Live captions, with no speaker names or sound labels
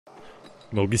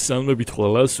მოგისალმებით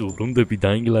ყველას, უბრუნდები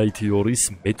Dying Light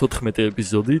 2-ის მე-14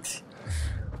 ეპიზოდით.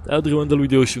 და დღევანდელ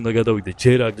ვიდეოში უნდა გადავიდე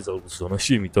ჯერ აკრძალულ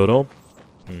ზონაში, იმიტომ რომ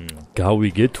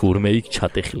გავიგე თურმე იქ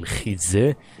ჩატეხილ ხიდზე,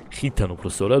 ხიდთან უფრო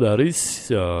სწორად არის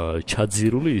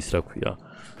ჩაძირული ის რა ქვია,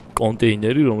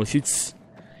 კონტეინერი, რომელშიც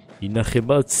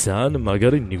ინახება ძალიან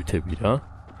მაგარი ნივთები რა.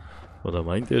 და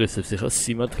მაინტერესებს ეხლა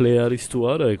სიმართლე არის თუ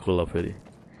არა ეგ ყველაფერი.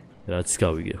 რაც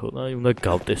გავიგე ხო და უნდა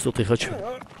გავტესტოთ ეხლა ჩვენ.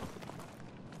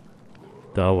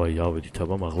 დავაი, ავედით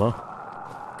აბა მაღლა.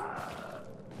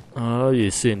 აი,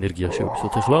 ესე ენერგია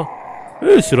შევისოთ ეხლა.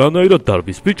 ეს რანაირად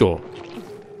დარბის, ბიჭო?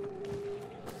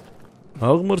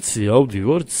 აღმარცი,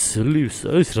 ავდივარ, ძლივს,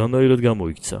 ეს რანაირად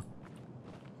გამოიქცა.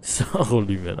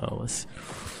 საღოლი მერა ამას.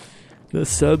 და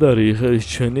სად არის ეხლა ეს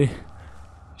ჩვენი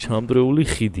ჩამდრეული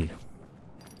ხიდი?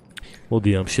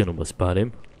 მოდი ამ შენობას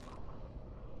ბარემ.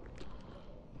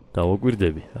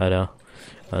 დავაკვირდები, არა.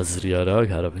 აზრი არა,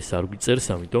 არაფერს არ გვიწერს,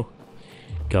 ამიტომ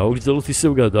გავგრძელოთ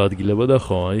ისევ გადაადგილება და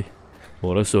ხო, აი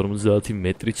 250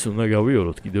 მეტრიც უნდა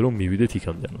გავიოროთ, კიდე რომ მივიდეთ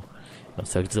იქამდე, ანუ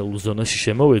საგრძელო ზონაში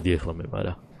შემოვედი ახლა მე,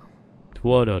 მაგრამ თუ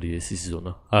არ არის ეს ის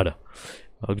ზონა? არა.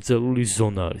 აკრძალული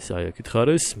ზონა არის, აი აქეთ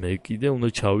ხარეს, მე კიდე უნდა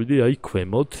ჩავიდე აი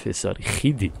ქვემოთ, ეს არის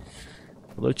ხიდი.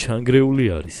 და ჩანგრეული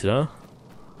არის რა.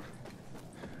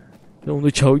 და უნდა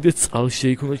ჩავიდე წყალში,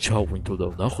 იქ უნდა ჩავყვინთო და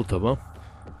ვნახოთ აბა.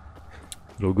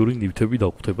 როგორი ნივთები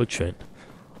დავხვდება ჩვენ.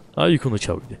 აი იქ უნდა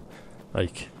ჩავიდე. აი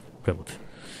იქ, ქვემოთ.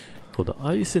 ხო და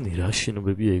აი ესენი რა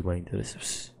შენობებია ეგ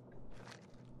მაინტერესებს.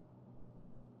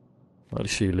 არ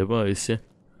შეიძლება ესე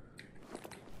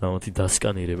ნამათი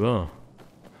დასკანირება?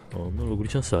 ნუ როგორი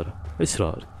ჩანს არა. ეს რა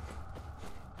არის?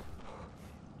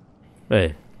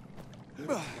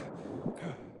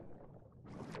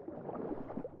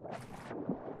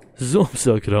 ზომს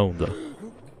აქ რა უნდა?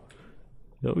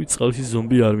 რავი, წყალში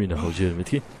ზომბი არ მინახავ ჯერ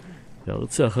მეთქი.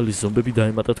 რაღაცა ახალი ზომბები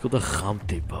დაემატა თქო და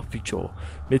ხამდება, ბიჭო.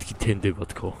 მეთქი თენდება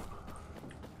თქო.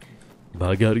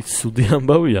 მაგარი ცუდი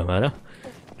ამბავია, მაგრამ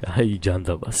აი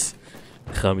ჯანდაბას.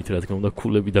 ხამით რა თქმა უნდა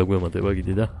ქულები დაგვემატება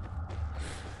კიდე და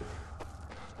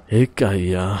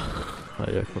ეკაია.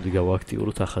 აი აქ მოდი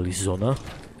გავაქტიუროთ ახალი ზონა.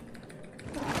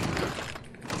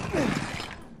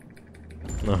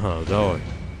 აჰა, დავაი.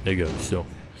 ეგ არის всё.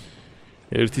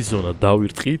 ერთი ზონა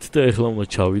დავირტყით და ეხლა უნდა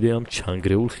ჩავიდე ამ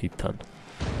ჩანგრეულ ხიდთან.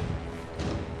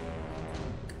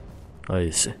 აი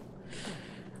ესე.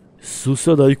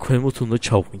 სუსად აი ქვემოთ უნდა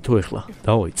ჩავყვინთო ეხლა.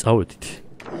 დავაი, წავედით.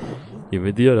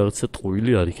 იმედია რაღაცა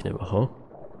ტყუილი არ იქნება, ხო?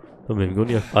 და მე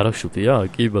მგონი აქ პარაშუტია,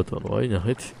 კი ბატონო, აი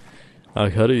ნახეთ.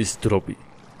 აქ არის ის დროპი.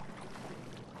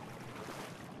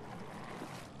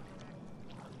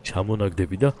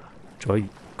 ჩამონაგდები და აი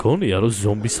გონია რომ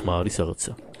ზომბის ხმა არის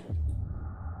რაღაცა.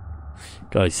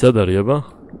 კაი, სად არის აბა?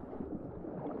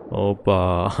 ოპა,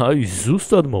 აი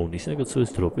ზუსტად მოვნის, ეგაც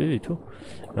ეს დროპი თუ?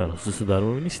 არა, ზუსტად არ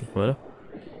მოვნის, მაგრამ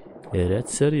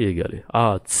რაც არის ეგ არის.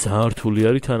 ძალიან რთული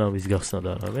არის თან ამის გახსნა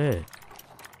და რამე?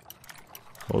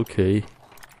 ოკეი.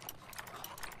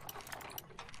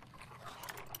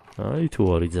 აი თუ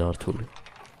არის ძალიან რთული.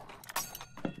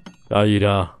 აი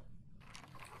რა.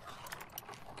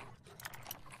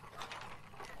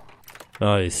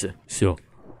 აი ესე, всё.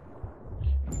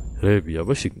 რები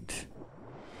აბა შიგნით.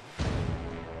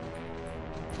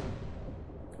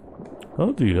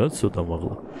 ადი რა ცოტა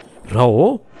მაღლა. რაო?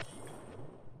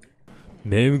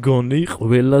 მე მგონი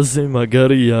ყველაზე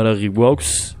მაგარი იარაღი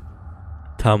გვაქვს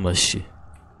თამაში.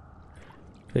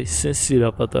 აი სენსი რა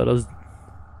პატარა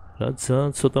რა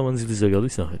ძალიან ცოტა მანძილიზე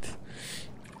გადის ნახეთ.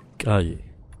 კაი.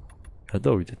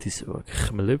 გადავიდეთ ისევ აქ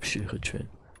ხმლებში ხა ჩვენ.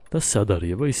 და სად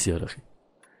არის აბა ის იარაღი?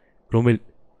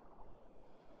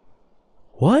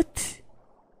 What?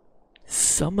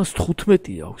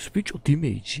 315 აქვს, ბიჭო,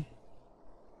 დიმეიჯი.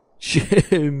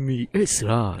 ჩემი, ეს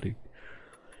რა არის?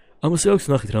 ამას აქვს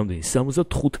ნახეთ რამდენი,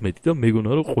 75 და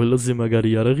მეგონა რომ ყველაზე მაგარი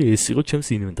იარაღი ეს იყო ჩემს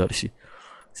ინვენტარში.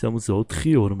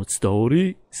 64,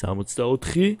 42,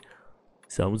 64,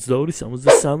 62,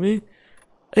 63.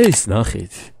 ეს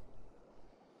ნახეთ.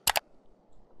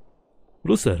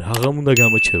 როცა რაღამ უნდა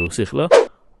გამაჩეროს ეხლა?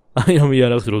 აი ამ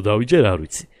იარაღს რო დავიჯერ, არ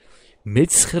ვიცი.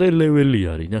 მე-9 ლეველი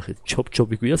არის, ნახეთ,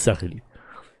 ჩოპ-ჩოპი ქვია სახელი.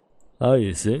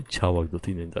 აი ესე, ჩავაგდოთ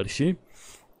ინვენტარში.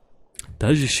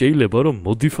 დაჟე შეიძლება რომ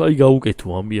modify გავუკეთო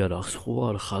ამ იარაღს, ხო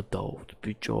არ ხადაობთ,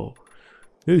 ბიჭო.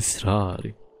 ეს რა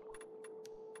არის?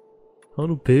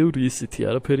 ანუ ბევრი ისეთი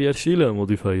არაფერი არ შეიძლება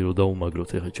modify რო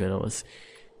დაუმაგროთ ეხა ჩვენ ამას.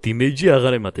 damage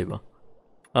აღარ ემატება.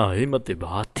 ემატება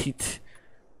 10-ით.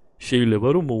 შეიძლება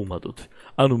რომ მოუმატოთ.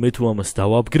 ანუ მე თუ ამას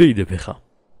დავაპგრეიდებ ეხა.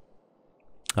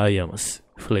 აი ამას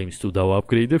flames თუ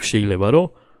დავაპგრეიდებ, შეიძლება რომ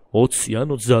 20 ან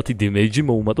 30 damage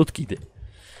მოუმატოთ კიდე.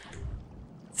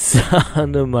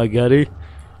 ძალიან მაგარი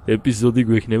ეპიზოდი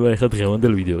გვექნება ეხლა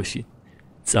დღევანდელ ვიდეოში.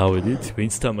 წავედით,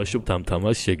 ვინც თამაშობთ ამ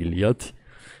თამაშს შეგიძლიათ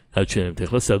აჩვენებთ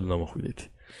ახლა სად უნდა მოხვიდეთ.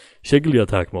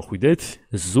 შეგიძლიათ აქ მოხვიდეთ,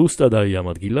 ზუსტად აი ამ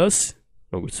ადგილას,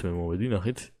 როგორც მე მოვედი,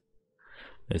 ნახეთ.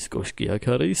 ეს კოშკი აქ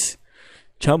არის.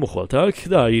 ჩამოხვალთ აქ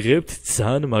და აიღებთ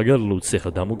ძალიან მაგარ ლუთს.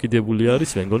 ახლა დამოკიდებული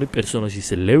არის, მე მგონი პერსონაჟის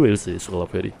ლეველზე ეს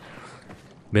ყველაფერი.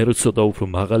 მე რო ცოტა უფრო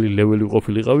მაღალი ლეველი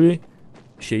ყოფილიყავი,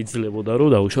 შეიძლებოდა რომ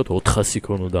დავუშვათ 400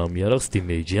 ქონოდა ამ იარაღს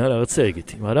დიმეიჯი ან რაღაცა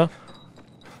ეგეთი, მაგრამ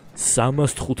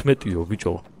 315-იო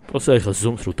ბიჭო. პროსა ახლა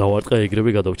ზომს რო დავარტყა ეგრევე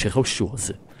გადავჩეხავ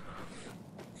შუაზე.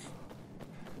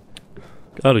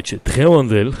 კაროჩე,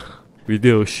 დღევანდელ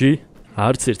ვიდეოში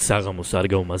არც ერთ საღამოს არ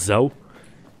გავმაზავ.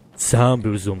 ძალიან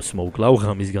ბევრ ზომს მოვკლავ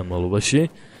ღამის განმავლობაში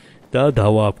და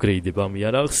დავააპგრეიდებ ამ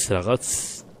იარაღს რაღაც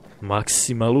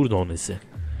მაქსიმალურ დონეზე.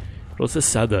 პროცეს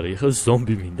სად არის? ახლა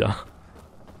ზომბი მინდა.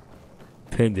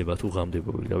 ფენდება თუ ღამდება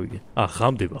რა ვიგე.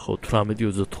 ღამდება ხო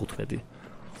 18-25.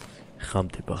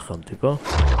 ხამდება.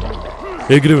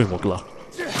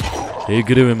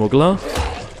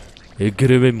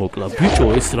 ეგრევე მოკლა. ბიჭო,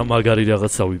 ეს რა მაგარი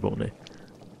რაღაცა ვიბონე.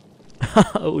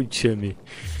 აუ ჩემი.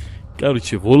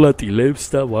 კაროჩე, ვოლატილებს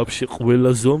და ვაფშე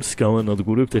ყველა ზომს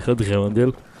გავანადგურებთ ახლა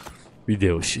დღევანდელ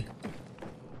ვიდეოში.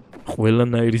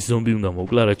 ყველანაირი ზომბი უნდა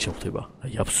მოკლა, რა ჩახდება.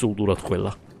 აი აბსოლუტურად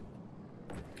ყველა.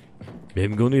 მე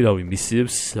მგონი რავი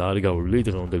მისიებს არ გავვლი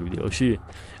დღევანდელ ვიდეოში.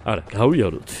 არა,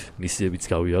 გავიაროთ. მისიებიც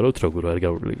გავიაროთ, როგორ არ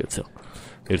გავვლი კაცო.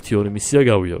 1-2 მისია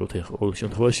გავიაროთ ახლა ყოველ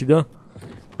შემთხვევაში და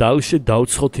დალშე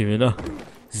დავცხოთ იმენა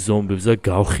ზომბებს და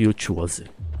გავხიოთ ჩუაზე.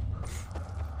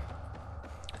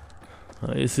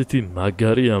 აი ესეთი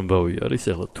მაგარი ამბავი არის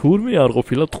ახლა თურმე არ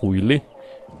ყოფილა ტყუილი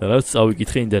რაც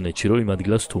წავიკითხე ინტერნეტში რომ იმ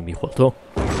ადგილას თუ მიხვალთო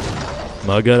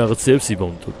მაგარ რაღაცებს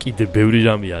იბონთო კიდე ბევრი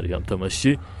რამე არის ამ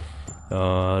თამაშში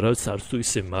რაც არც თუ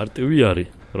ისე მარტივი არის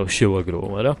რომ შევაგროვო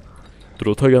მაგრამ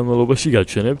დროთა განმავლობაში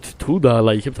გაჩვენებთ თუ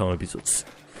დაალაიქებთ ამ ეპიზოდს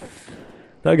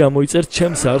და გამოიწერთ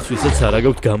ჩემს არც ვისაც არ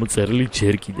აგაქვთ გამოწერილი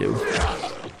ჯერ კიდევ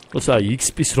ოსა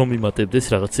XP-ს რომ იმატებდეს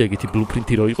რაღაცა ეგეთი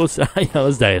ბლუპრინტი რო იყოს აი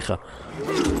ამას დაეხა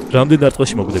რამდენ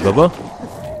დარტყმაში მოკვდება ბაბა?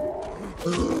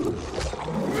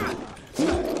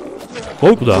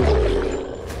 მოკვდა.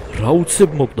 რა უცებ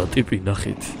მოკვდა ტიპი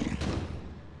ნახეთ.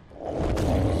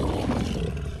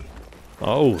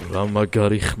 აუ, რა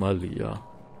მაგარი ხმალია.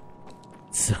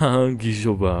 ძალიან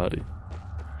გიჟობა არის.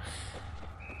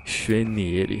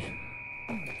 შვენიერი.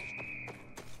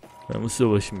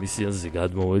 ამასობაში მისიაზე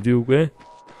გადმოვედი უკვე.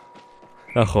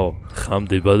 ახო,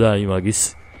 ხამდება და აი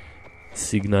მაგის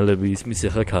სიგნალები ისმის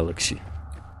ახლა ქალაქში.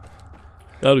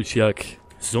 კაროჩი აქ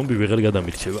ზომბი ვეღარ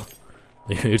გადამირჩება.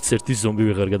 ერთ-ერთი ზომბი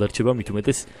ვეღარ გადარჩება, მით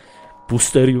უმეტეს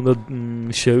ბუსტერი უნდა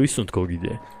შევისუნთ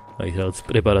გოგიდე. აი რაღაც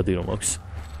პრეპარატი რომ აქვს.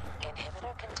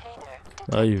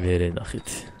 აი ვერე ნახეთ.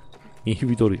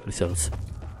 ინჰიბიტორი არის რაღაც.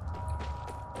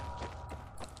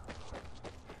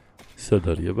 სად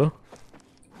არის აბა?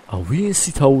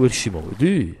 ვინსი თაუერში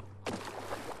მოვედი?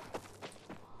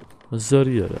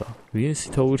 აზარი არა.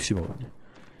 ვინსი თაუერში მოვედი.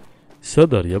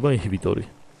 სად არის აბა ინჰიბიტორი?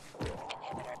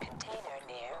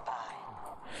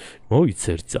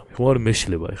 მოიცერთ წამი. ხო არ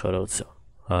მეშლება ეხა რაღაცა.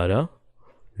 არა?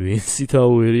 ვინსი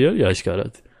თაუერი არის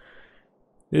აშკარად.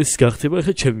 ეს გახდება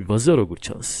ეხა ჩემი ბაზა როგორ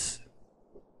ჩანს.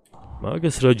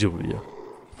 მაგას რა ჯობია.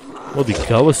 მოდი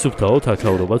გავასუფთავოთ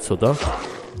აკავრობა ცოტა.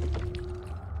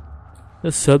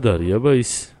 ეს სად არის აბა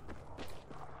ის?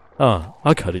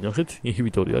 აქ არის ნახეთ,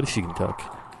 ინჰიბიტორი არის შიგნით აქ.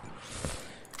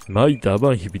 მაიტა აბა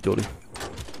ინჰიბიტორი.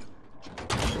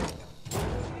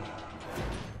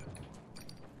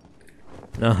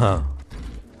 აჰა.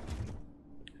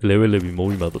 ლეველები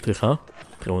მოვიმატოთ ახლა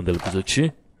დღევანდელ ეპიზოდში.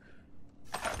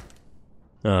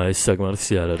 ეს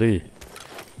საკმარისი არ არის?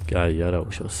 კაი, არა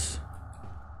უშავს.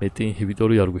 მეტი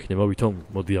ინჰიბიტორი არ გვიქნება, ვითომ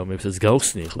მოდი ამებსაც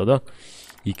გავხსნი ახლა და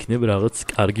იქნებ რაღაც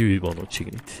კარგი ვიბონოთ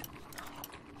შიგნით.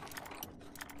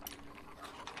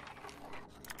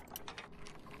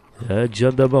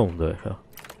 ჯანდაბა უნდა ახლა.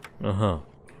 აჰა.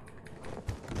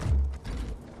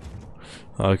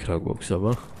 აქ რა გვაქვს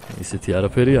აბა? ისეთი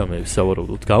არაფერი ამებს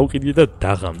სავარაუდოდ გავყიდე და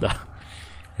დაღამდა.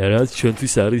 რაც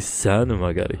ჩვენთვის არის ძალიან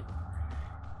მაგარი.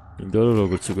 იმიტომ რომ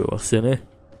როგორც უკვე ვახსენე,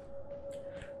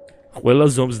 ყველა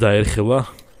ზომს დაერხება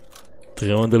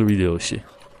დღევანდელ ვიდეოში.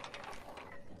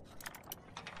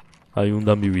 აი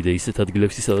უნდა მივიდე ისეთ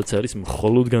ადგილებში, სადაც არის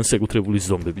მხოლოდ განსაკუთრებული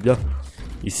ზომბები და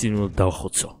ისინი უნდა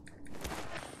დავხოცო.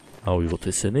 ავიღოთ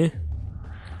ესენი.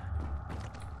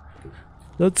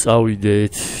 და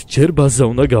წავიდეთ. ჯერ ბაზა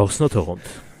უნდა გავხსნათ ოღონდ.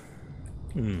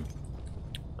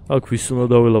 აქ ვის უნდა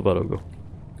დაველაპარაკო?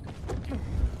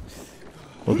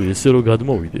 მოდი ესე რომ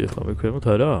გადმოვიდე ახლა მე ქვემოთ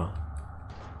არა?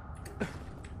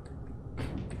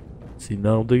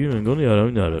 წინააღმდეგი მე მგონი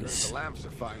არავინ არ არის.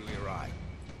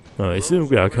 ესე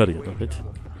უკვე აქ არის ნახეთ.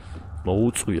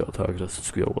 მოუწვიათ აქ რასაც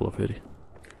ქვია ყველაფერი.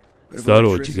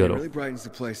 Здорово, Чигаро.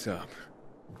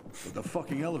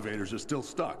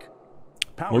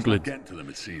 მოკლედ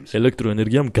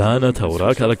ელექტროენერგიამ გაანათავრა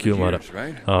ქალაქიო, მაგრამ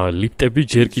ლიფტები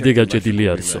ჯერ კიდე გაჭედილი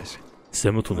არისო.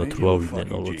 ზემოთ უნდა თუ ავიდნენ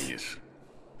ალბათ.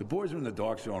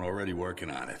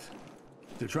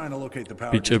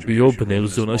 ბიჭებიო, ბნელ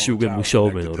ზონაში უკვე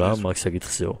მუშაობენო რა, მაგ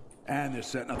საკითხზეო.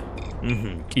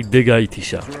 კიდე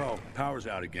გაითიშა.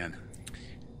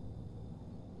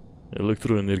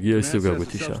 ელექტროენერგია ისევ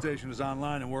გაგვეთიშა.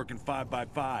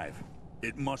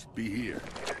 It must be here.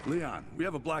 Leon, we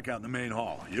have a blackout in the main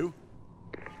hall. You?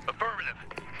 Affirmative.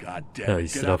 God damn it.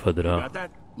 Get out. You got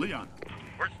that? Leon.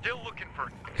 We're still looking for...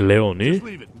 Leoni? Just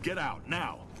leave it. Get out,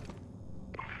 now.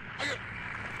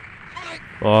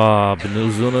 ბნელ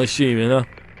ზონაში იმენა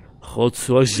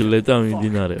ხოცვა ჟლეტა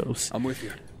მიმდინარეობს.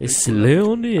 ეს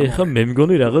ლეონი ეხა მე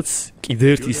მგონი რაღაც კიდე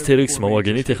ერთ ისტერექს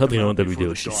მოვაგენით ეხა დღევანდელ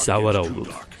ვიდეოში. სავარაუდოდ.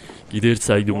 კიდე ერთ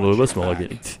საიდუმლოებას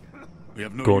მოვაგენით.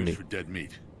 გონი.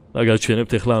 და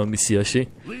გაჩვენებთ ახლა ამ მისიაში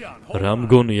რა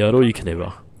მგონია რომ იქნება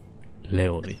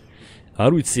ლეონი.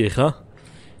 არ ვიცი ახლა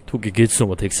თუ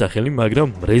გეცნობათ ეგ სახელი, მაგრამ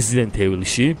Resident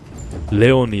Evil-ში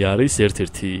ლეონი არის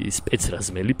ერთ-ერთი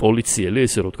სპეცრაზმელი, პოლიციელი,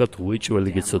 ესე რომ ვთქვათ,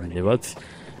 უეჭველი გეცოდინებათ,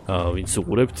 ვინც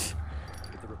უყურებთ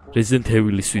Resident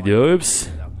Evil-ის ვიდეოებს,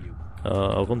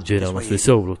 ალბათ ჯერ ამას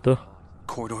ვესაუბროთ და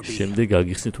შემდეგ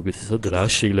გაგიხსნით უგეთესად რა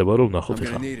შეიძლება რომ ვნახოთ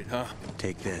ახლა.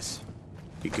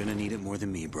 You're gonna need it more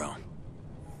than me, bro.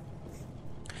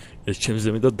 ეს ჩემზე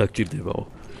მეტად დაგჭირდებაო.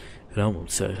 რა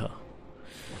მომცა ახლა?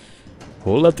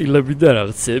 ვოლატილები და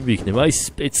რაღაცები იქნება, აი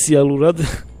სპეციალურად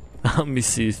ამ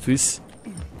მისიისთვის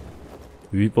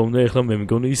ვიპოვნე ახლა მე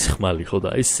მგონი ის ხმალი, ხო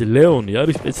და ეს ლეონი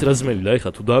არის სპეცრაზმელი და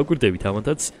ახლა თუ დააკვირდებით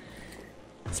ამათაც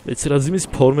სპეცრაზმის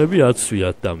ფორმები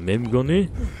აცვიათ და მე მგონი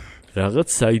რაღაც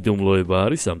საიდუმლოება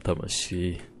არის ამ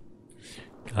თამაშში.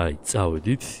 აი,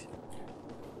 წავედით.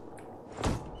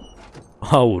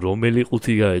 აუ, რომელი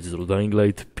ყუთი გაეძრო, Dying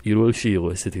Light პირველში იყო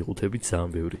ესეთი ყუთები ძალიან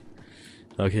ბევრი.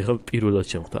 აქ ახლა პირველად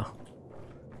შემხდა.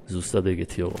 ზუსტად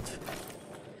ეგეთი ოღონდ.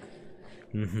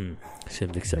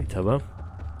 შემდეგ საიტაბა.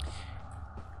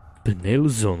 ბნელ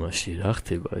ზონაში რა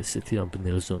ხდება ესეთი ამ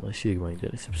ბნელ ზონაში ეგ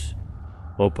მაინტერესებს.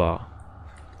 ოპა.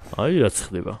 აი რაც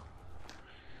ხდება.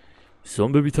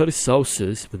 ზომბებით არის სავსე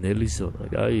ეს ბნელი ზონა,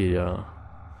 აი რა.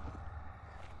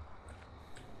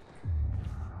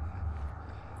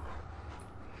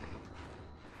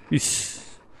 ის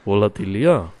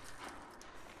ვოლატილია?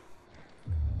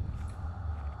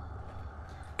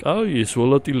 კაი, ეს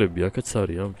ვოლატილები აქაც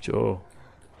არიან, ბიჭო.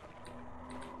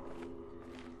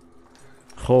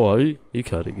 ხო, აი, იქ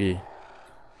არის კი.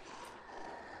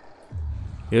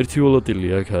 ერთი ვოლატილი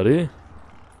აქ არის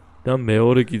და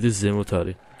მეორე კიდე ზემოთ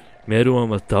არის. მე რომ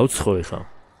ამას დავცხო ეხა.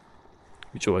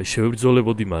 ბიჭო, აი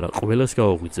შევებრძოლებოდი, მაგრამ ყველას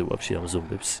გავაღვიძე ვაფშე ამ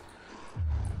ზომბებს.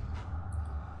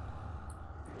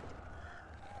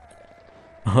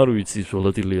 არ ვიცი ის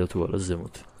ვოლატილია თუ არა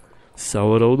ზემოთ.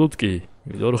 სავარაუდოდ კი,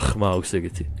 იმიტომ რომ ხმა აქვს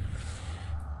ეგეთი.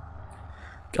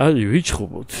 კაი,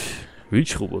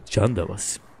 ვიჩხუბოთ ჯანდაბას.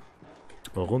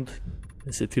 ოღონდ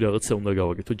ესეთი რაღაცა უნდა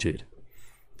გავაკეთო ჯერ.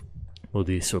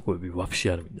 მოდი ეს ვაკუები ვაფშე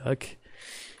არ მინდა აქ.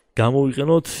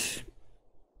 გამოვიყენოთ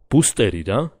ბუსტერი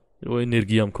რა, რომ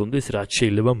ენერგია მქონდეს, რაც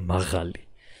შეიძლება მაღალი.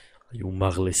 აი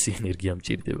უმაღლესი ენერგია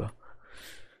მჭირდება.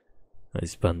 აი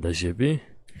ეს ბანდაჟები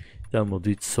და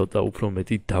მოდით ცოტა უფრო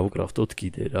მეტი დავკრაფტოთ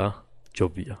კიდე რა,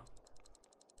 ჯობია.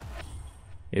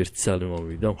 ერთ ცალი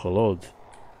მომივიდა მხოლოდ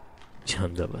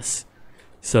ჯანდაბას.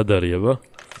 სად არის აბა?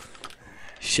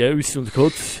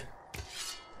 შევისუნთქოთ.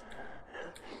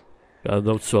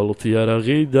 გადავცვალოთ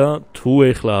იარაღი და თუ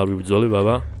ეხლა არ ვიბრძოლებ,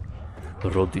 აბა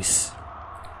როდის.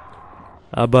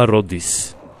 აბა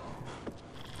როდის.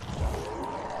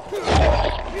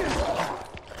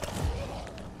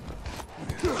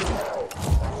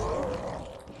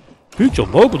 ბიჭო,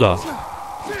 მოგდა.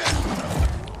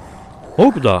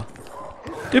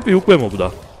 ტიპი უკვე მოგდა.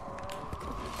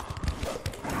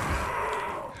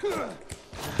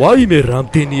 ვაიმე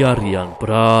რამდენი არიან,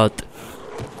 ბრატ.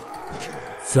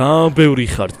 ძალიან ბევრი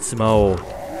ხართ, ძმაო.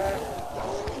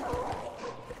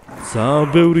 ძალიან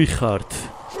ბევრი ხართ.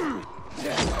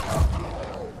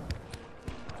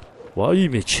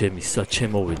 ვაიმე ჩემი, სად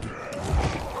შემოვედი.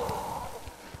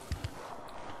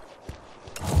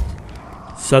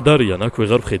 სად არიან, აქ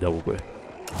ვეღარ ვხედავ უკვე.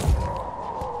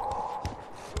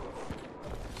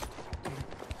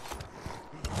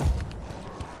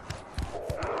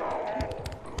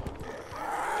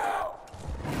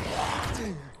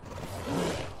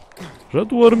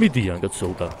 რატო არ მიდიან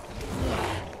კაცოთა?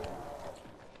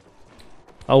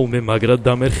 აუ მე მაგრად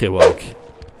დამერხევა აქ.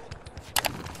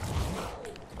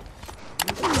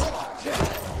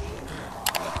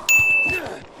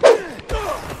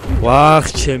 ვახ,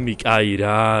 ჩემი კაი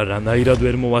რა, რანაირად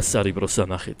ვერ მოვასწარი პროსა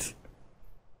ნახეთ.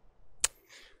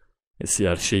 ესე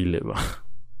არ შეიძლება.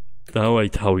 დავაი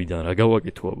თავიდან რა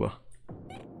გავაკეთო აბა.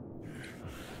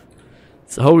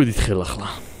 წავიდით ხელახლა.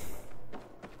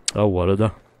 აუ არა და.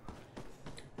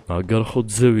 მაგარ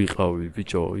ხოძზე ვიყავი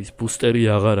ბიჭო, ის ბუსტერი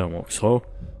აღარა მოქვს, ხო?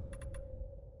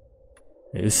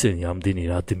 ესენი ამდენი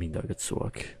რა მინდა კაცო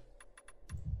აქ.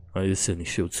 აი ესენი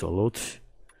შევცვალოთ.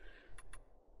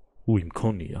 უი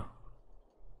მქონია.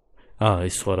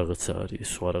 ეს სხვა რაღაცა არის,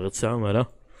 სხვა რაღაცაა, მაგრამ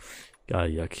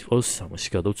აი აქ იყოს, ამაში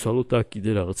გადავცვალოთ და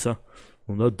კიდე რაღაცა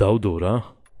უნდა დავდო რა.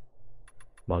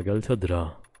 მაგალითად რა.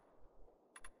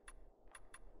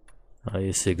 აი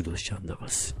ეს ეგდოს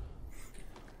ჩანდაბას.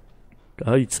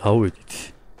 აი წავედით.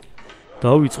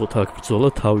 დავიწყოთ აქ ბრძოლა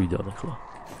თავიდან ახლა.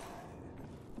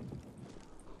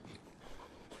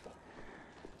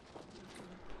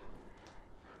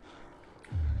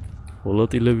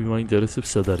 ვოლატილები მაინტერესებს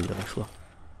სად არიან ახლა.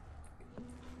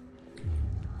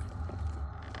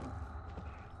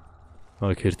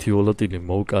 აქ ერთი ვოლატილი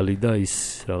მოვკალი და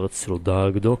ის რაღაც რო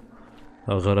დააგდო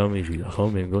აღარ ამიღია, ხო?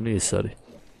 მე მგონი ეს არის.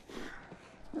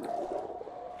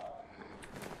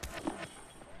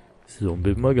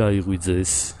 ზომბებმა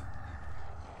გაიღვიძეს.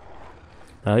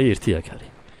 აი ერთი აქ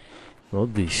არის.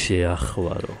 მოდი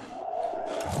შეახვარო.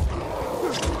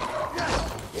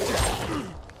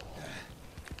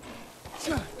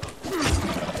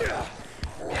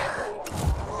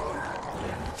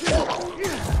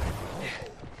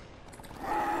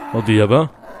 მოდი აბა.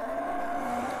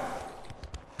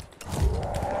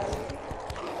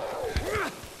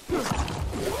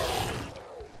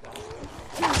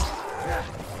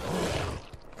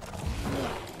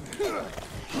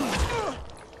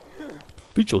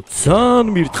 ბიჭო, ძალიან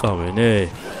მირტყავენ,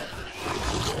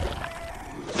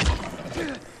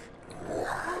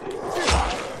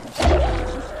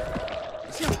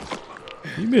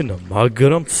 იმენა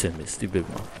მაგრამ ცემეს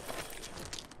ტიპებმა.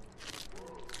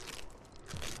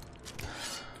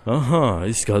 აჰა,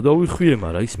 ის გადავიხვიე,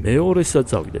 მაგრამ ის მეორესაც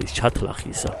წავიდა, ის ჩათლახი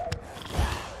ისა.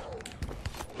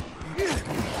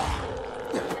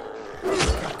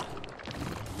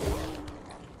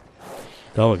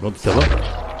 დავაი, მოდი დაბა.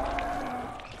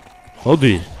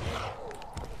 მოდი.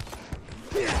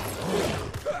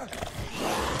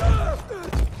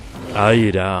 აი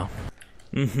რა.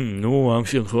 ნუ ამ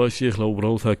შემთხვევაში ახლა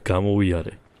უბრალოდ აქ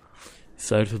გამოვიარე.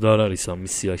 საერთოდ არ არის ამ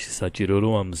მისიაში საჭირო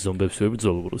რომ ამ ზომბებს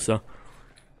ვებრძოლო ბრუსა.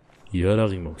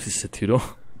 იარაღი მაქვს ისეთი რომ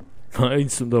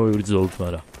მაინც უნდა ვებრძოლოთ,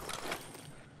 მაგრამ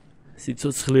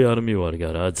სიცოცხლე არ მივარგა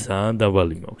რა, ძალიან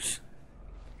დაბალი მაქვს.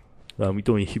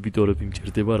 ამიტომ ინჰიბიტორები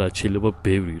მჭირდება, რაც შეიძლება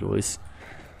ბევრი რომ ეს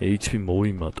HP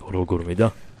მოვიმატო როგორმე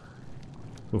და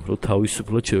უფრო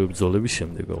თავისუფლად შევებრძოლების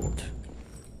შემდეგ ამოთ.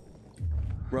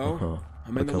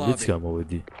 აქამდეც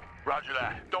გამოვედი. Roger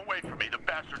that. Don't wait for me. The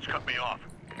bastards cut me off.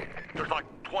 There's like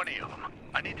 20 of them.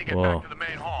 I need to get back to the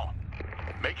main hall.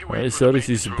 ეს არის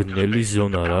ის ბნელი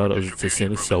ზონა რა, რაზეც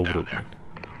ესენი საუბრობენ.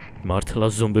 მართლა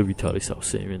ზომბებით არის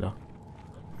ავსე იმენა.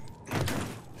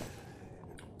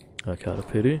 აქ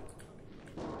არაფერი.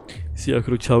 ისი აქ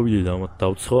რო ჩავიდე და ამათ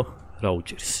დავცხო, რა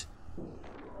უჭირს.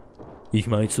 იქ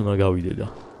მაინც უნდა გავიდე და.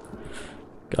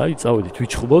 კაი, წავედით,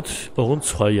 ვიჩხუბოთ, ოღონდ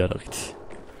სხვა იარაღით.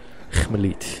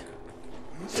 ხმლით.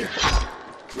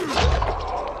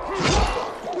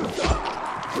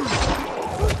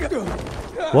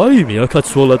 ვაიმე, აქაც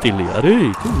ვოლატილი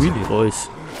არის? თუ ვინ იყო ეს?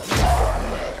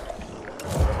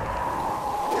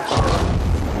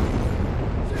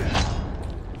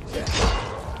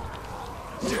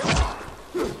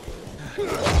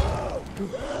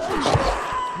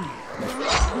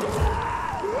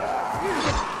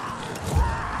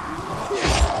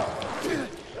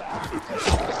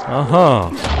 აჰა.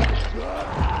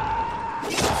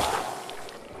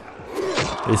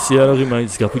 ეს იარაღი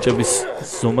მაინც გაფუჭების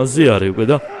ზომაზე არის უკვე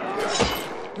და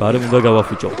ბარემ უნდა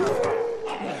გავაფუჭო.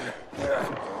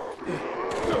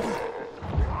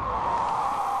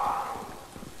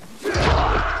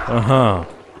 აჰა.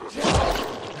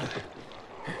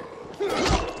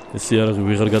 ეს იარაღი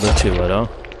ვიღარ გადარჩება რა.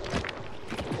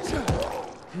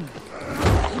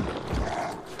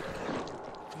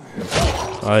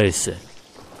 აი ესე.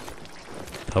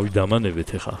 თავი დამანებეთ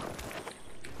ახლა.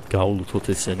 გავლუთოთ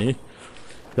ესენი.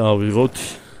 დავიღოთ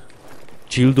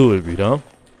ჯილდოები რა.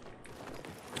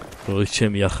 რომ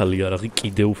ჩემი ახალი იარაღი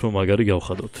კიდე უფრო მაგარი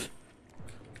გავხადოთ.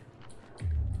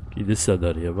 კიდე სად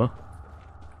არის აბა?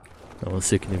 ამას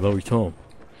ეკნება ვითომ?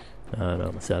 არა,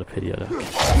 ამას არაფერი არ აქვს.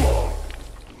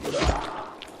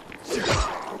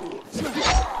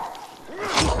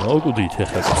 მოგუდით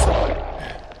ახლა ისე.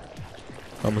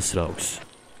 ამას რა აქვს?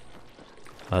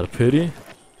 არაფერი.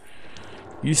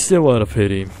 ისევ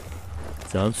არაფერი.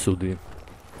 ძალიან ცუდი.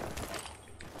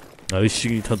 აი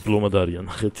შიგნითაც ბლომად არიან,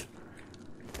 ნახეთ.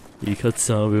 იქაც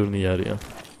სამეურნი არიან.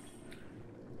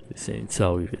 ესენი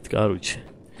წავიღეთ, კაროჩე.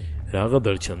 რაღა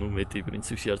დარჩა, ნუ მეტი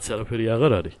პრინციპში არც არაფერი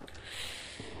აღარ არის.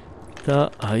 და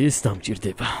აი ეს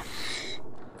დამჭირდება.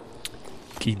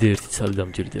 კიდე ერთი ცალი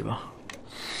დამჭირდება.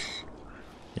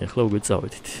 ეხლა უკვე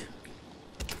წავედით.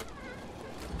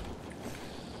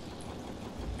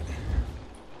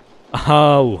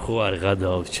 აუ, ხო არ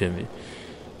გადავალ ჩემი.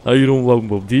 აი რომ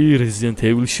ვამბობდი Resident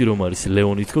Evil-ში რომ არის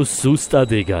ლეონი თქო ზუსტად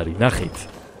ეგ არის, ნახეთ.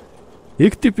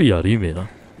 ეგ ტიპი არის იმენა.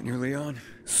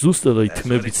 ზუსტად აი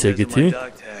თმებიც ეგეთი.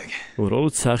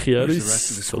 უბრალოდ სახე არის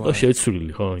ცოტა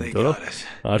შეცვლილი, ხო, იმიტომ რომ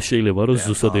არ შეიძლება რომ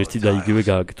ზუსტად ერთი და იგივე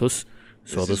გააკეთოს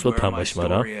სხვადასხვა თამაშმა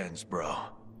რა.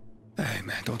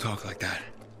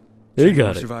 ეგ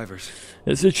არის.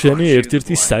 ესე ჩვენი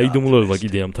ერთ-ერთი საიდუმლოება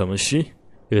კიდე ამ თამაშში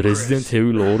Resident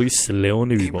Evil 2-ის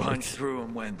ლეონი ვიბონეთ.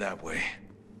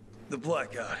 The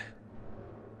blackout.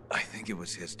 I think it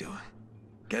was his doing.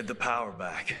 Get the power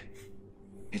back.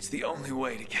 It's the only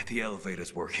way to get the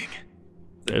elevators working.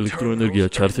 ელექტროენერგია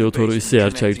ჩართეოთ რომ ისე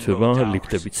არ ჩაირთვება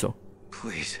ლიფტებიცო.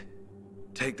 Please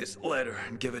take this letter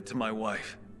and give it to my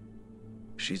wife.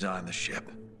 She's on the ship.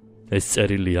 ეს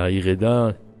წერილი აიღე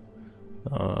და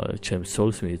ჩემს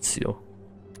სოლს მიეციო.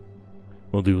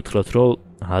 მოდი უთხრათ რომ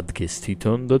ადგეს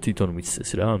თვითონ და თვითონ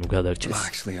მიცეს რა, ანუ გადარჩეს.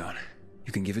 Relax, Leon.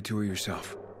 You can give it to her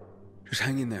yourself. Just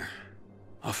hang in there.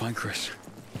 I'll find Chris.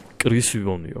 კრის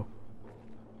ვიბონიო.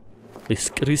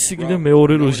 ეს კრისი კიდე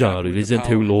მეორე როჟა არის Resident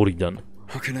Evil 2-დან.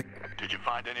 Did you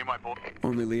find any of my boys?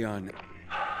 Only Leon.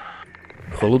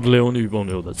 ხოლოდ ლეონი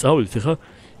ვიბონიო და წავიდით ახლა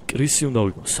კრისი უნდა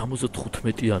ვიბონ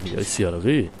 75-იანია ესე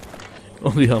არაღი?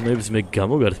 მოდი ამებს მე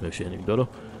გამოგართმევ შენ, იმიტომ რომ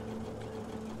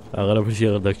აღარაფერში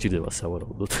აღარ დაგჭირდება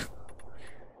სავარაუდოდ.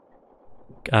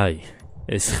 კაი,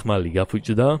 ეს ხმალი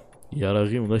გაფუჭდა,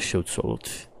 იარაღი უნდა შევცვალოთ.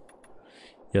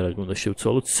 იარაღი უნდა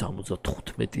შევცვალოთ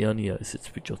 75-იანია ესეც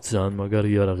ბიჭო, ძალიან მაგარი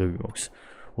იარაღები მაქვს.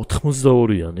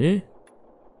 82-იანი?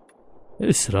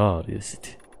 ეს რა არის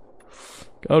ესეთი?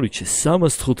 კაროჩე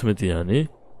 315-იანი,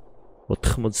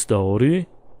 82,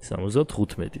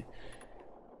 75.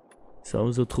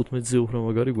 75-ზე უფრო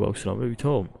მაგარი გვაქვს რამე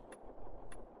ვითომ?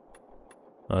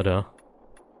 არა.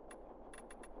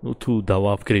 ნუ თუ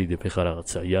დავააპგრეიდებ ახლა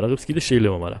რაღაცა, იარაღებს კიდე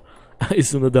შეიძლება, მაგრამ ეს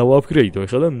უნდა დავააპგრეიდო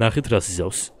ახლა და ნახეთ რას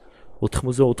იზავს.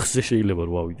 84-ზე შეიძლება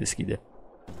რომ ავიდეს კიდე.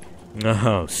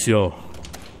 აჰა, всё.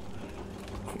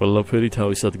 ყველაფერი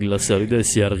თავის ადგილას არის და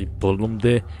ეს იარაღი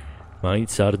ბოლომდე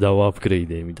მაინც არ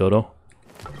დავააპგრეიდე, იმიტომ რომ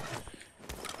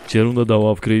ჯერ უნდა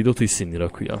დავააპგრეიდოთ ისინი, რა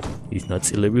ქვია, ის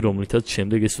ნაწილები, რომლითაც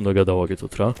შემდეგ ეს უნდა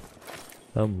გადავაკეთოთ რა.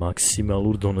 და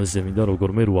მაქსიმალურ დონეზე მინდა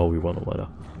როგორმე რო ავივანო,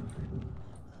 მაგრამ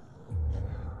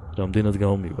რამდენად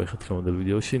გამომიგვა ხეთ ხომდელ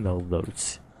ვიდეოში, ნაკლებ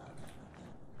დავიცი.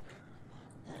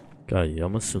 კაი,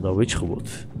 ამას უნდა ვეჭხობოთ.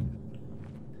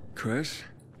 Chris?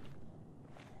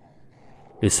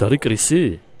 ეს არის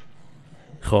კრისი?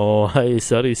 ხო, ეს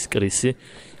არის კრისი,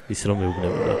 ის რომ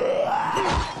მეუბნებოდა.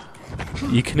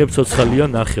 იქნებ ცოცხალია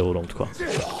ნახეო რომ თქვა.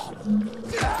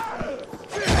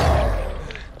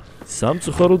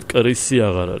 სამწუხაროდ კრისი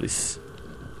აღარ არის.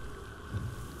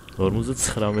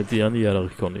 59-იანი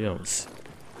იარაღი ქონია ამას.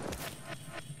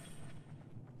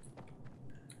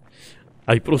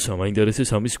 აი პროსა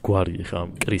მაინტერესებს ამის გვარი ხა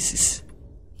ამ კრისის.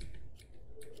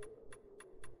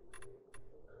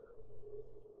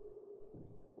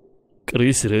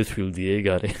 კრის რედფილდი ეგ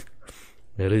არის.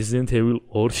 Resident Evil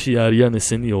 2-ში არიან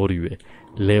ესენი ორივე,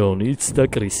 ლეონიც და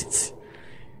კრისიც.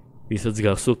 ვისაც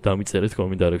გახსოვთ, დამიწერეთ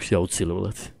კომენტარებში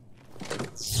აუცილებლად.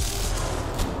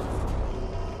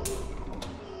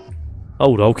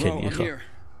 აუ რა ვქენი ხა?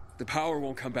 The power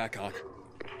won't come back on.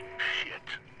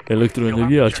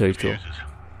 ელექტროენერგია არ ჩაირთვა.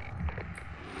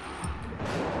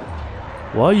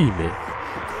 ვაიმე.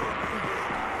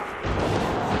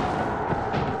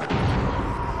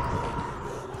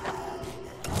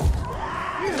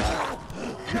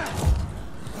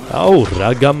 აუ რა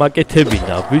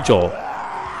გამაკეთებინა ბიჭო.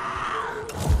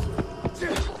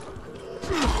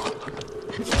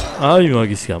 აი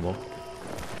მაგის გამო.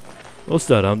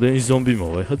 ოსტა რამდენი ზომბი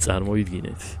მოვა, ხა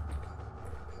წარმოიდგინეთ.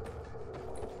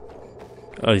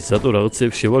 აი ზატო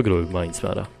რაღაცებს შევაგროვებ მაინც,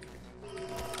 მაგრამ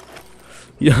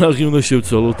იარაღი უნდა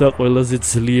შევცვალოთ და ყველაზე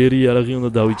ძლიერი იარაღი უნდა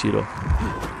დავიჭირო.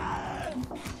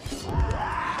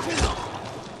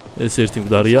 ეს ერთი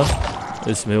მკვდარია,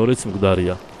 ეს მეორეც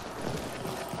მკვდარია.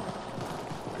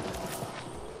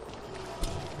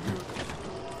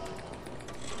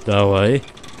 დავაი.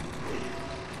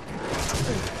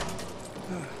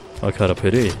 აქ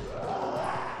არაფერი?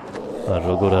 არ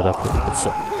როგორ არაფერი.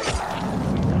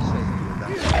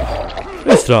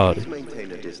 ეს რა არის?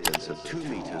 distance of 2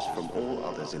 meters from all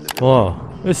others in the building.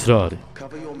 ვა, ეს რა არის?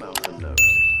 Cover your mouth and nose.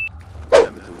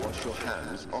 Remember to wash your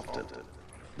hands often.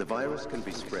 The virus can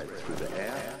be spread through the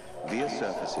air, via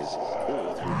surfaces,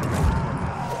 or through direct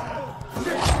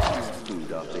contact.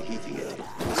 Food after heating it.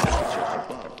 Temperature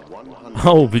above 100.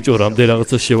 აუ, ბიჭო, რამდენ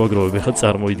რაღაცა შევაგროვებ, ხა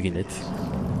წარმოიდგინეთ.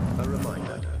 A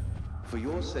reminder. For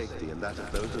your safety and that of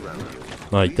those around you.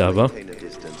 Mai dava. Maintain a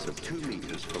distance of 2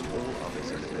 meters from all others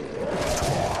in the building.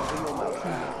 Cover your mouth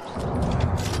and nose.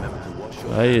 Remember to wash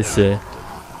your Ai ესე.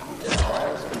 The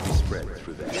virus can be spread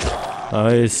through the air.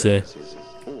 Ai ესე.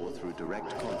 Or through direct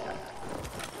contact.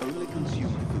 Only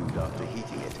consume food after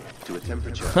heating it to a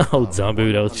temperature. აუ, ძალიან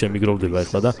ბევრი რაღაც შემიგროვდება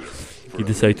ახლა და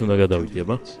კიდე საით უნდა გადავიდი,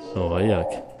 აბა? ო, აი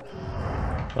აქ.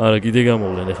 არა, კიდე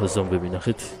გამოვლენ ახლა ზომბები,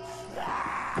 ნახეთ.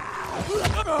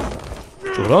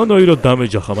 რანაირად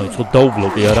დამეჯახა, მაინც ხო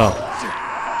დაუბლოკე არა?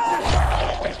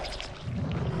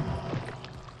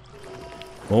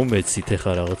 მომეცით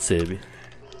ახლა რაღაცეები.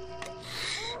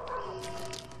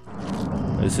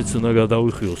 ესეც უნდა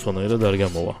გადავიხიო, სხვანაირად არ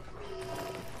გამოვა.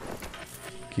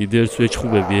 კიდე ერთს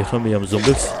ვეჩხუბები ახლა მე ამ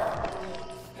ზომბებს.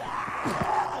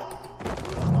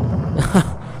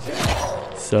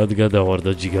 სად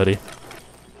გადავარდა ჯიგარი?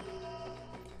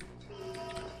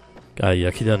 კაი,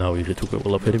 აქედან ავიღეთ უკვე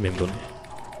ყველაფერი მე მგონი.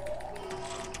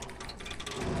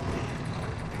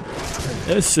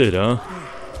 ესე რა.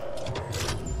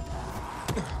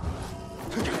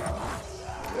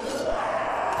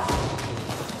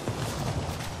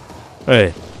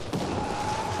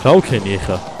 რა ვქენი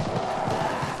ახლა?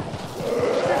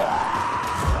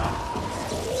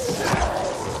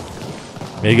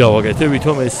 მე გავაკეთე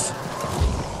ვითომ ეს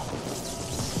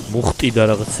მუხტი და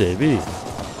რაღაცეები?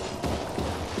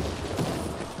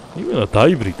 იმენა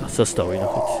დაიბრიდა სასტავი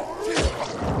ნახეთ.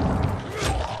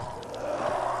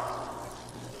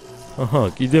 აჰა,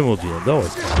 კიდე მოდიან,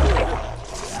 დავაი.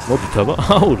 მოდით აბა.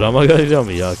 აუ, რა მაგარი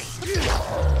რამეა აქ.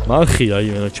 მახია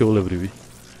იმენა ჩეულებრივი.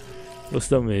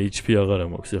 просто მე HP აღარა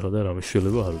მაქვს ახლა და რამე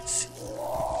შეიძლება არ ვიცი.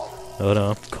 არა,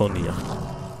 მქონია.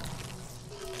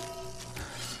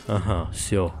 აჰა,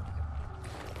 всё.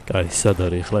 კაი, სად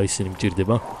არის ახლა ისინი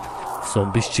მჭირდება?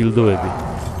 ზომბის ჯილდოები.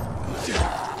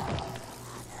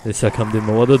 ეს აქამდე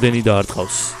მოვა და დენი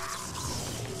დაარტყავს.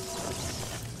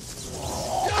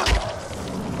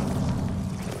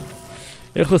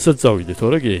 ეხლა სად წავიდეთ,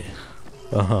 ორე კი?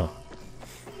 აჰა.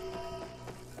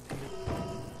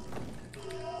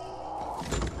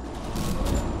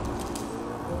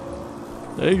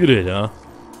 ეგრე რა.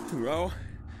 Bro,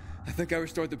 I think I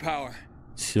restored the power.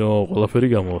 всё, ყველაფერი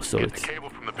გამოვასწორეთ. Get the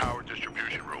cable from the power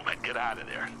distribution room and get out of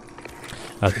there.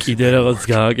 აქ კიდე რაღაც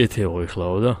გააკეთეო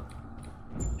ეხლაო და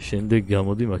შემდეგ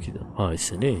გამოდი მაქიდან.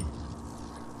 ესენი?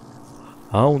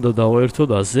 უნდა დავაერთო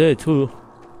აზე თუ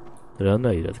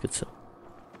რანაირად კეცა.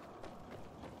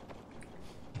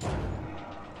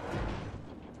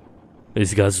 ეს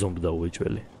გაზომბდა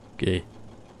უეჭველი. კი.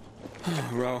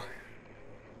 Bro,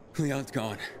 Leon's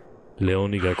gone.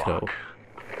 ლეონი გაქრაო.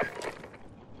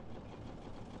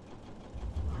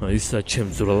 ისა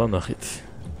ჩემძვრალა ნახეთ.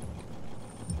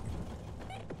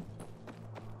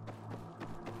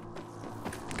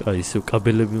 კაი, ისე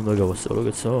კაბელები უნდა გავასწორო,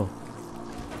 კაცო?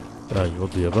 კაი,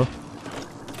 მოდი აბა.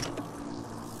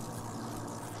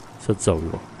 სად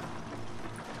წავივა?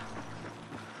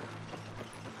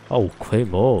 აუ,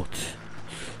 ქვემოთ.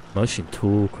 მაშინ თუ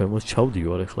ქვემოთ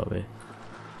ჩავდივარ ახლა მე.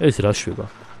 ეს რა შვება?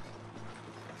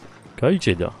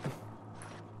 გაიჭედა.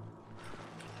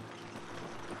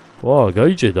 ვა,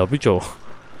 გაიჭედა, ბიჭო.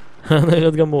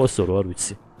 რანაირად გამოვასწორო, არ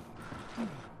ვიცი.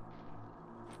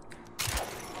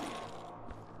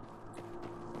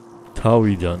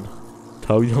 თავიდან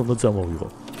უნდა წამოვიღო.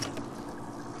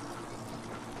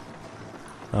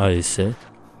 აი ესე.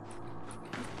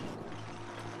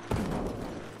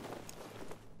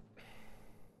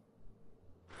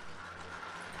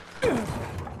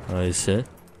 აი ესე.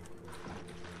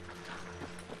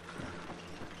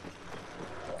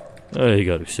 აი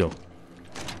გარი, всё.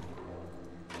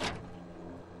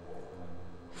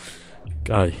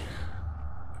 კაი.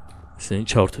 ისინი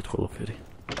ჩავრთეთ ყველაფერი.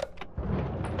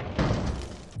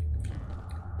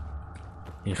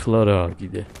 ეხლა რა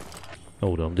კიდე?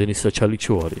 აუ, რამდენი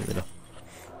საჩალიჩო არის მე რა.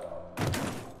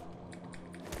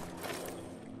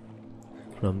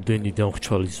 რამდენი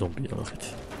დამხჩალი ზომბია ნახეთ.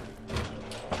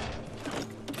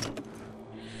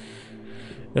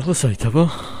 ეხლა საით აბა?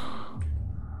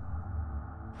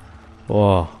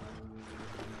 ვა.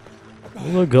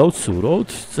 უნდა გავცუროთ,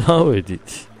 წავედით.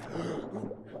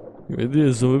 მედი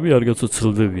ეს ზომბები არ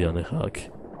გაცოცხლდებიან ახლა აქ.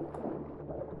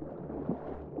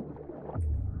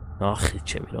 ახი,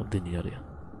 ჩემი რამდენი არიან?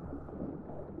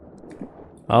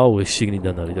 აუ, ეს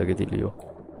შიგნიდან არის დაგეტილიო.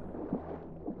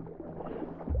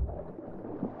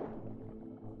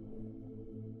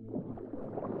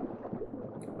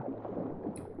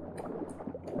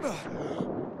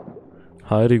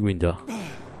 ჰაერი გვინდა.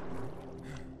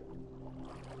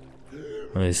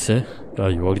 ესე,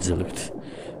 კაი, ვაგრძელებთ.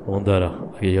 Onda რა,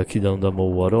 აქედან უნდა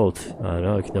მოვუაროთ?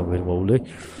 არა, აქედან ვერ მოვლე.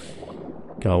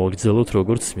 გავაგრძელოთ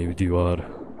როგორც მივდივარ.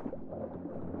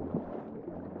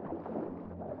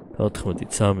 14,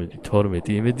 13,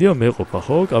 12, იმედია მეყოფა,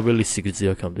 ხო? კაბელის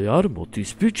სიგრძე აქამდე არ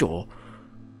მოდის, ბიჭო.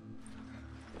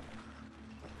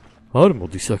 არ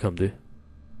მოდის აქამდე.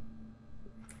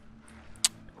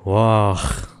 ვახ,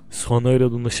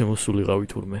 სხვანაირად უნდა შემოსულიყავი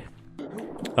თურმე.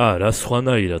 რა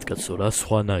სხვანაირად, კაცო, რა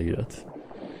სხვანაირად.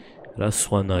 რა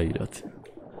სხვანაირად.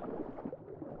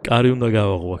 კარი უნდა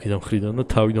გავაღო აქედან მხრიდან და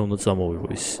თავიდან უნდა წამოვიღო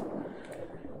ის.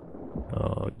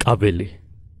 კაბელი.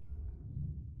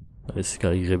 ეს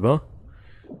გაიღება.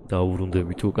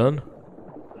 დაუბრუნდებით უკან.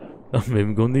 მე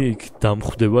მგონი იქ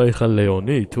დამხვდება ეხა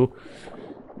ლეონი თუ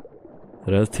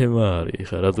რა თემა არის,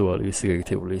 ხა რატო არის ესე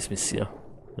გაკეთებული ეს მისია?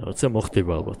 რაღაცა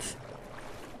მოხდება ალბათ.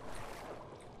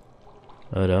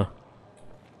 არა.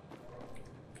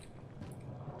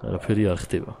 არაფერი არ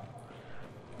ხდება.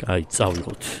 კაი,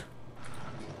 წავიღოთ.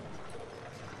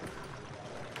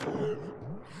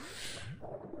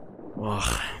 ვახ.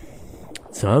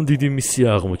 ძალიან დიდი მისია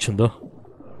აღმოჩნდა.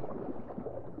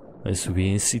 ეს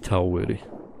ვინსი ტაუერი.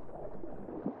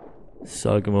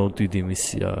 საკმაოდ დიდი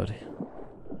მისია არის.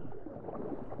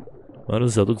 მაგრამ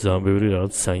ზადო ძალიან ბევრი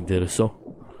რაღაც საინტერესო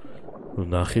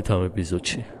ვნახეთ ამ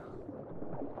ეპიზოდში.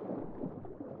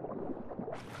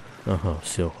 აჰა,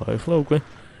 всё, ახლა უკვე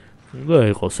უნდა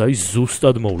იყოს, აი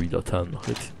ზუსტად მოვიდა თან,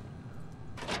 ნახეთ.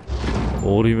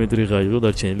 2 მეტრი გაიღო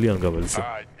დარჩენილი ამ კაბელზე.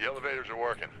 The elevators are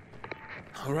working.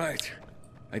 All right.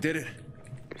 I did it.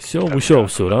 всё,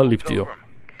 მუშაობსო რა, ლიფტიო.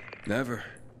 Never.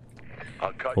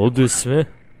 I'll cut you ოდესმე,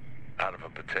 out of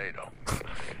a potato.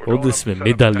 ოდესმე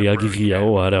მედალი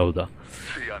აგიღიაო, არაო და.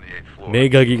 See you on the 8th floor. მე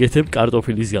გაგიგეთებ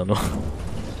კარტოფილისგანო.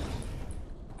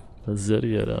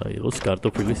 ზერი არა, იყოს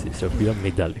კარტოფილის ის რა ქვია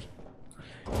მედალი.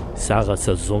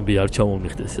 საღაცა ზომბი არ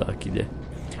ჩამომიხდეს აქ კიდე.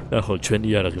 და ხო, ჩვენი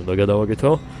იარაღი უნდა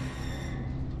გადავაკეთო.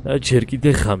 და ჯერ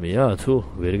კიდე ხამეა თუ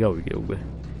ვერ გავიგე უკვე.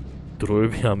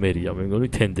 დროები ამერია, მე მგონი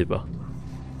თენდება.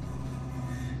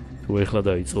 თუ ეხლა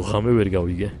დაიწყო ხამე ვერ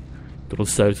გავიგე. დროს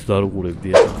საერთოდ არ უყურებდი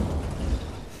ახლა.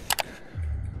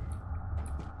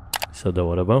 სადა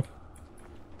ვარ აბა?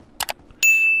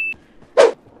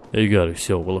 ეგ არის,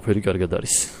 всё, ყველაფერი კარგად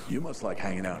არის. You must like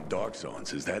hanging out in dark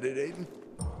zones, is that it, Aiden?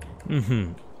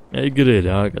 ეგრე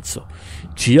რა, კაცო.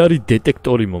 ჯიარი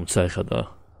დეტექტორი მომცა ეხა და.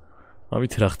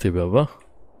 ამით რა ხდება, აბა?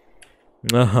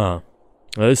 აჰა.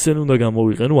 ესენ უნდა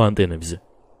გამოვიყენო ანტენებზე.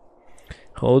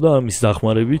 ხო და ამის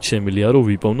დახმარებით შემიძლია რომ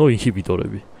ვიპოვნო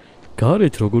ინჰიბიტორები.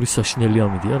 გარეთ როგორი საშინელი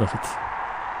ამიდია, ნახეთ.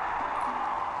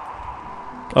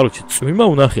 კაროჩე, წვიმა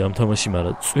უნახე ამ თამაში,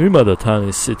 მაგრამ წვიმა და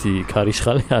თან ესეთი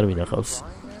ქარიშხალი არ მინახავს.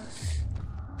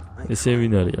 ესე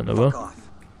ვინ არიან, აბა?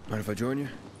 Mind if I join you?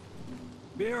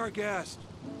 Be our guest.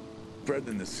 Bred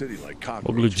in the city like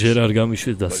მოკლედ cockroaches. ჯერ არ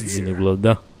გამიშვეს დასიძინებლად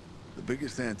და The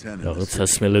biggest antenna in რაღაც the city.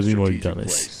 სასმელები Strategic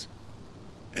მოიტანეს. place.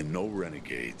 And no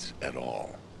renegades at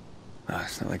all.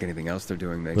 It's not like anything else they're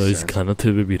doing makes და ეს sense.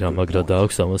 განათებები რა მაგრა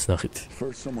დააქვს ამას ნახეთ.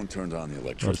 First someone turned on the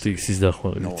RTX-ის electricity.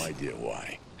 დახმარებით. No idea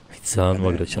why. ძალიან And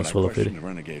მაგრა then ჩანს when I ყველაფერი. questioned the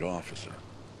renegade officer,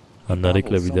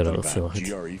 ანარეკლები და something რაღაცა about ნახეთ.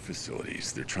 GRE facilities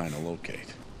they're trying to locate.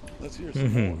 Let's hear some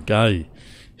more. კაი,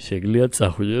 შეგლია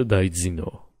წახვიდე და დაიძინო.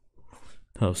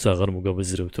 თავს აღარ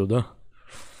მოგაბეზრებთო და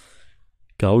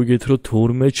გავიგეთ რომ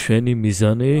თურმე ჩვენი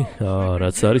მიზანი,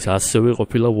 რაც არის ასევე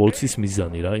ყოფილა ვოლცის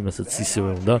მიზანი რა, იმასაც ისევე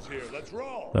უნდა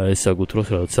ესაგუთროს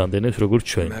რაღაც ანდენებს როგორც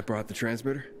ჩვენ. Matt brought the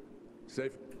transmitter?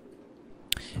 Safe.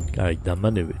 კაი,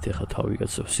 დამანებით ახლა თავი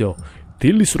კაცო. всё.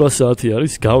 დილის 8 საათი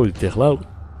არის, გავიდეთ ახლა.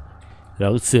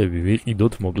 რაღაცები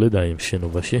ვიყიდოთ მოკლედ აი ამ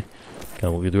შენობაში.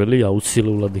 გამოგიდველი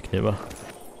აუცილებლად იქნება.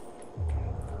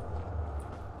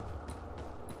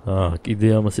 კიდე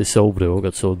ამას ესაუბრეო,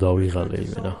 კაცო, დავიღალე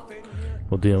იმენა.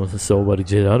 მოდი ამას საუბარი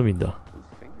ჯერ არ მინდა.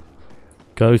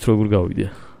 გავით როგორ გავიდე.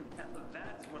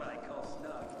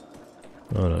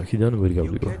 არა, აქედან ვერ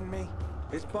გავდივარ.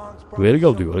 ვერ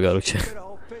გავდივარ, კაროჩე.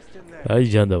 აი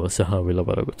ჯანდაბა საჰა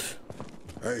ველაპარაკოთ.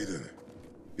 Aiden,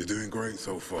 you're doing great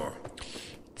so far.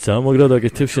 ძალიან მაგრად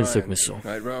აკეთებ შენ საქმესო.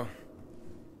 Right, bro.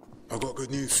 I've got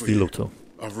good news for you. Stილობთო.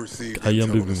 I've received I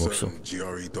am intel on big a Moxo. certain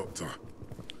GRE doctor.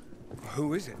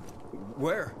 Who is it?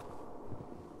 Where?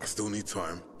 I still need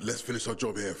time. Let's finish our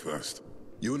job here first.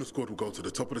 You and the squad will go to the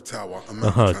top of the tower and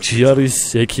აჰა, GR-ის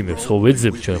ექიმებს ხო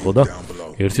ვეძებ ჩვენ ხო და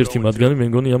ერთ-ერთი მათგანი მე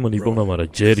მგონი ამან იპოვნა, მაგრამ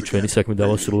ჯერი ჩვენი საქმე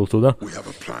დავასრულოთ და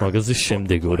მაგაზის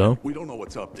შემდეგო რა. We don't know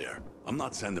what's up there. I'm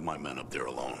not sending my men up there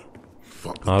alone.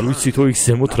 არ ვიცი თუ იქ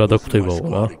ზემოთ რა დაგხვდებაო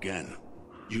რა.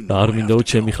 და არ მინდაო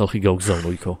ჩემი ხალხი გავგზავნო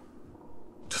იქო.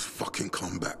 Just fucking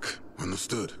come back.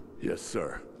 Understood? Yes,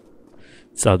 sir.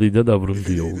 წადი და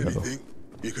დაბრუნდიო If you need უნდა. anything,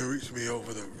 you can reach me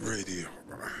over the radio.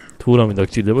 თუ რამე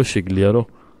დაგჭირდება შეგიძლია რომ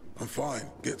I'm fine.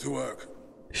 Get to work.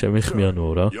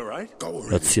 შემიხმიანოო რა. You all right? Go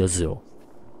already. რაციაზეო.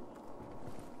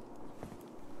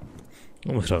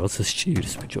 όμως რაღაცა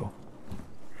სჭირს ბიჭო.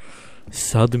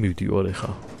 სად მივდივარ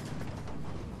ახლა?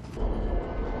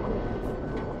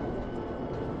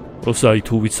 როცა აი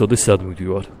თუ ვიცოდე სად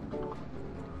მივდივარ.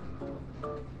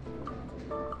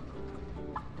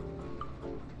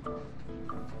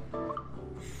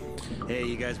 Hey,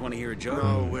 you guys want to hear a joke?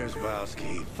 No, where's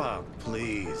Valsky? Fuck,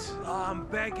 please. I'm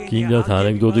begging you. გინდათ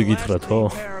ანეკდოტი გითხრათ ხო?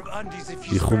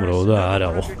 იხუმრაო და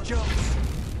არაო.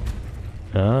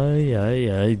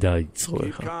 აი, დაიწყო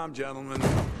ახლა. Calm, gentlemen.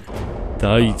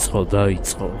 დაიწყო.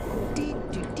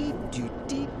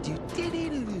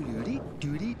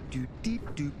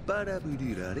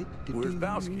 Where's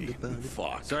Valsky?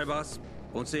 Fuck. Sorry, boss.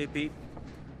 Won't say it, Pete.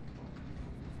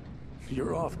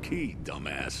 You're off key,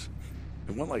 dumbass.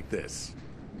 It went like this.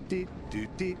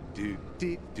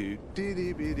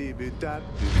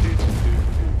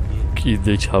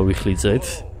 კიდე ჩავიხლიძეთ.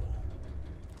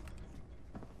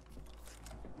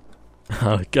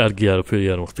 კარგი არაფერი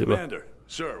არ მოხდება. Commander,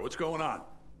 sir, what's going on?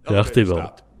 რა ხდება?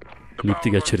 Stopped. ლიფტი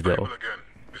გაჩერდაო.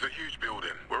 It's a huge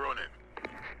building. We're on it.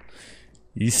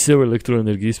 ისევ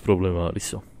ელექტროენერგიის პრობლემა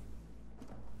არისო.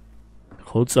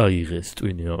 ხო წაიღეს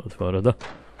ტვინი ალბათ, მაგრამ და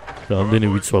რამდენი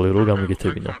ვიცვალე რო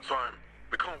გამიგეთებინა.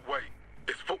 We can't wait.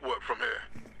 It's footwork from here.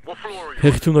 What floor are you?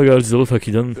 ფეხით უნდა გააგრძელოთ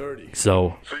აქედან გზაო.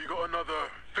 So you got another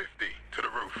 50 to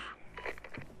the roof.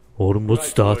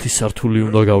 50 სართული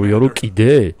უნდა გავიარო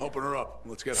კიდე? Open her up.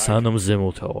 Let's get high. სანამ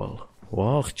ზემოთავალ.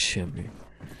 ვახ ჩემი.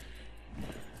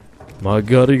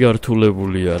 მაგარი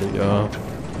გართულებული არის რა.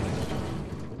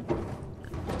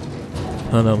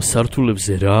 ანამ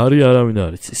სართულებზე რა არის არავინ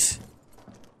არ იცის.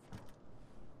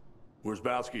 Where's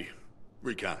Valsky?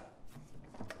 Recon.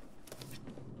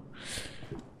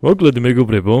 მოკლედ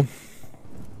მეგობრებო,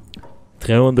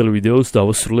 დღევანდელ ვიდეოს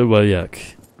დავასრულებ აი აქ.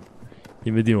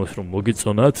 იმედი მაქვს რომ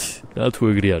მოგეწონათ და თუ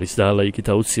ეგრე არის დალაიქით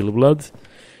აუცილებლად.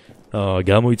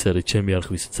 გამოიწერეთ ჩემი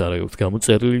არხისაც არ აქვს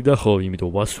გამოწერილი და ხო, იმიტომ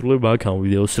ვასრულებ აქ ამ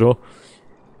ვიდეოს რომ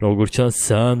როგორც ჩანს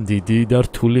ძალიან დიდი და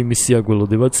რთული მისია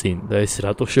გველოდება წინ და ეს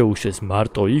რატო შეუშეს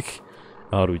მარტო იქ?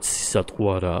 არ ვიცი, სატყუ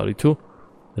არა არის თუ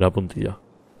რა პუნქტია.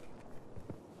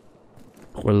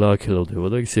 ყველა აკელოდება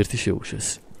და ის ერთი შეუშეს.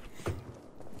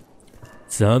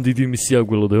 ძალიან დიდი მისია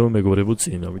გველოდება მეგობრებო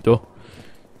წინ, ამიტომ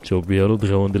ჯობია რომ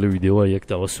დღევანდელი ვიდეო აი აქ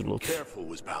დავასრულოთ. Careful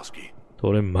with Valsky.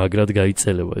 თორემ მაგრად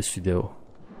გაიწელება ეს ვიდეო.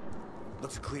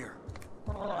 Looks clear.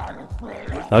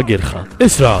 აგერხა.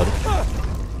 ეს რა არის?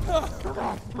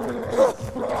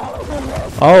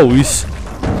 აუ ის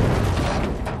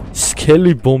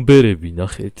სკელი ბომბერები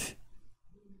ნახეთ.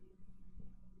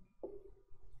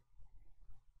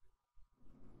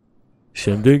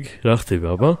 შემდეგ რა ხდება,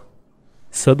 აბა?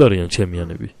 სად არიან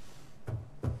ჩემიანები?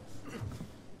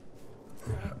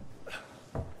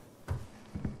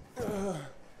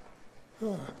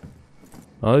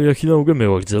 აი აქედან უკვე მე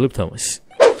ვაგრძელებთ ამას.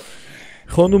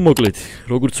 ხო, ნუ მოკლედ,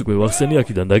 როგორც უკვე ვახსენი,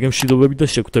 აქედან დაგემშვიდობებით და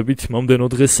შეგხვდებით მომდენო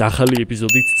დღეს ახალი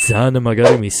ეპიზოდით ძალიან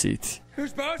მაგარი მისიით.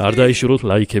 არ დაიშუროთ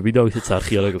ლაიქები და ვისაც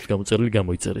არხი არ აქვს გამოწერილი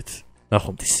გამოიწერეთ.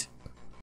 ნახვამდის.